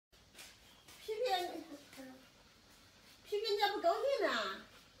皮你咋不高兴呢？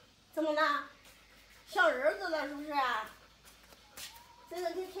怎么了？想儿子了是不是？这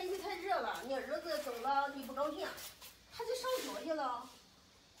两天天气太热了，你儿子走了你不高兴，他就上学去了，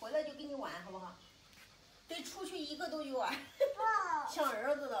回来就跟你玩好不好？得出去1个多月，想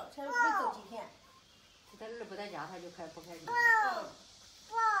儿子了，才没走几天。他儿不在家，他就不开心。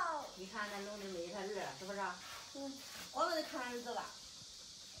你看那弄的没他儿了，是不是？光在那看儿子了。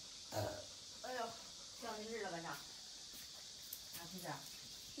哎呦，想你儿了干啥？拿去这。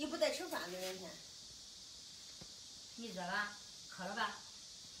你不带吃饭这两天？你热了，渴了吧？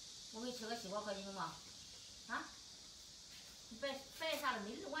我给你吃个西瓜喝进去吗？啊？你白啥都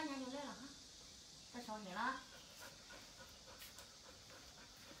没日，晚点就来了哈。他伤心了。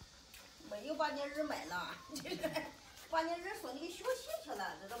没有把你儿卖了，把你儿说你给学习去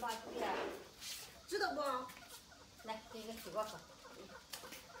了，知道吧？知道不？来，给你个西瓜喝。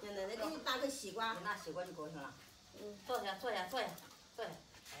奶奶给你拿个西瓜。你拿西瓜就高兴了。坐下。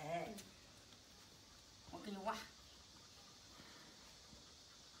哎，我给你挖。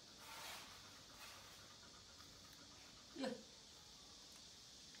哟，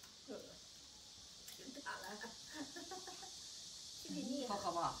挺大了，你好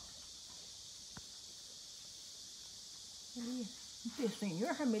喝不？你对孙女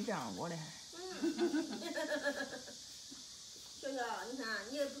还没这样过嘞。小小，你看，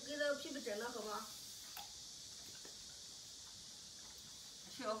你也不给他皮皮蒸了喝吧？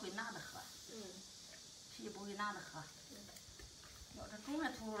需要会拿着喝。皮不会拿着喝。要这种还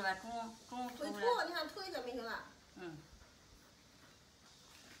吐出来，种吐出来。你看吐一下没有了。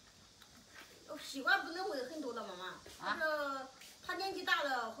西瓜不能喂很多了，妈妈。他说他年纪大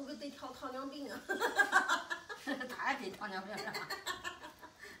了，会不会得糖尿病啊？他也得糖尿病了。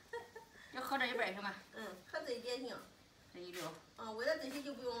就喝这一半行吗？喝这一点行。这一溜。为了这些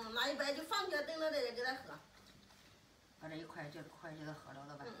就不用，那一半就放下，等了再给他喝。把这一块就给他喝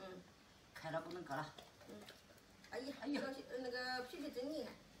了吧。开了不能搁了。哎呀，那个皮皮真厉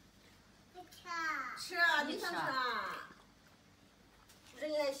害。吃你想吃啊？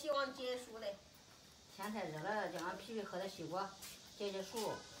人家希望解暑嘞。天太热了，叫俺皮皮喝点西瓜，解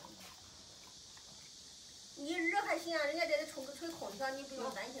暑。你热还行啊，人家在这吹空调，你不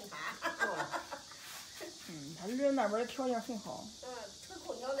用担心他。他儿那边条件很好。吹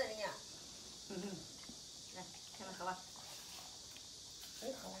空调的人家。来，请他喝吧。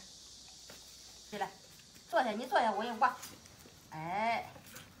你喝吧。起来，你坐下，我给你挖。哎，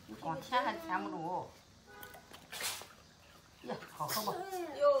你光舔还舔不住。呀，好喝不？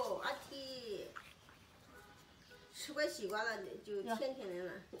哟，阿提，吃块西瓜了就甜甜的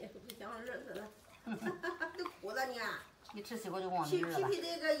了，不像儿子了，都哭了你啊！你吃西瓜就忘你儿了。皮皮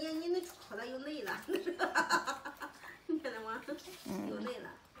这个眼睛都戳了又累了，你看到吗？又累了。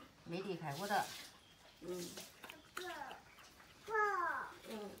没离开过的。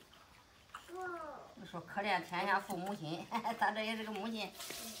你说可怜天下父母心，他这也是个母亲。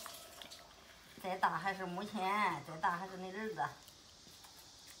再大还是母亲，再大还是你儿子。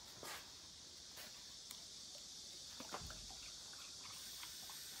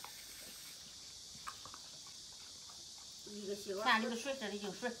一个西瓜。看这个水，这里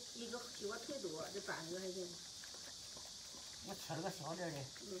就水。一个西瓜忒多，这半个还行。我切了个小粒的。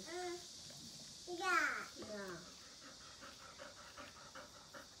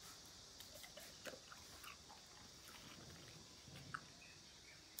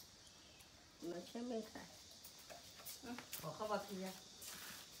那全没开。好喝吧，皮皮？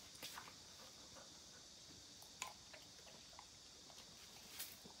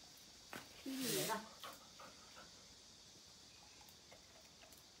皮皮没了。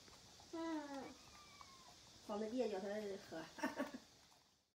放在地下叫他喝。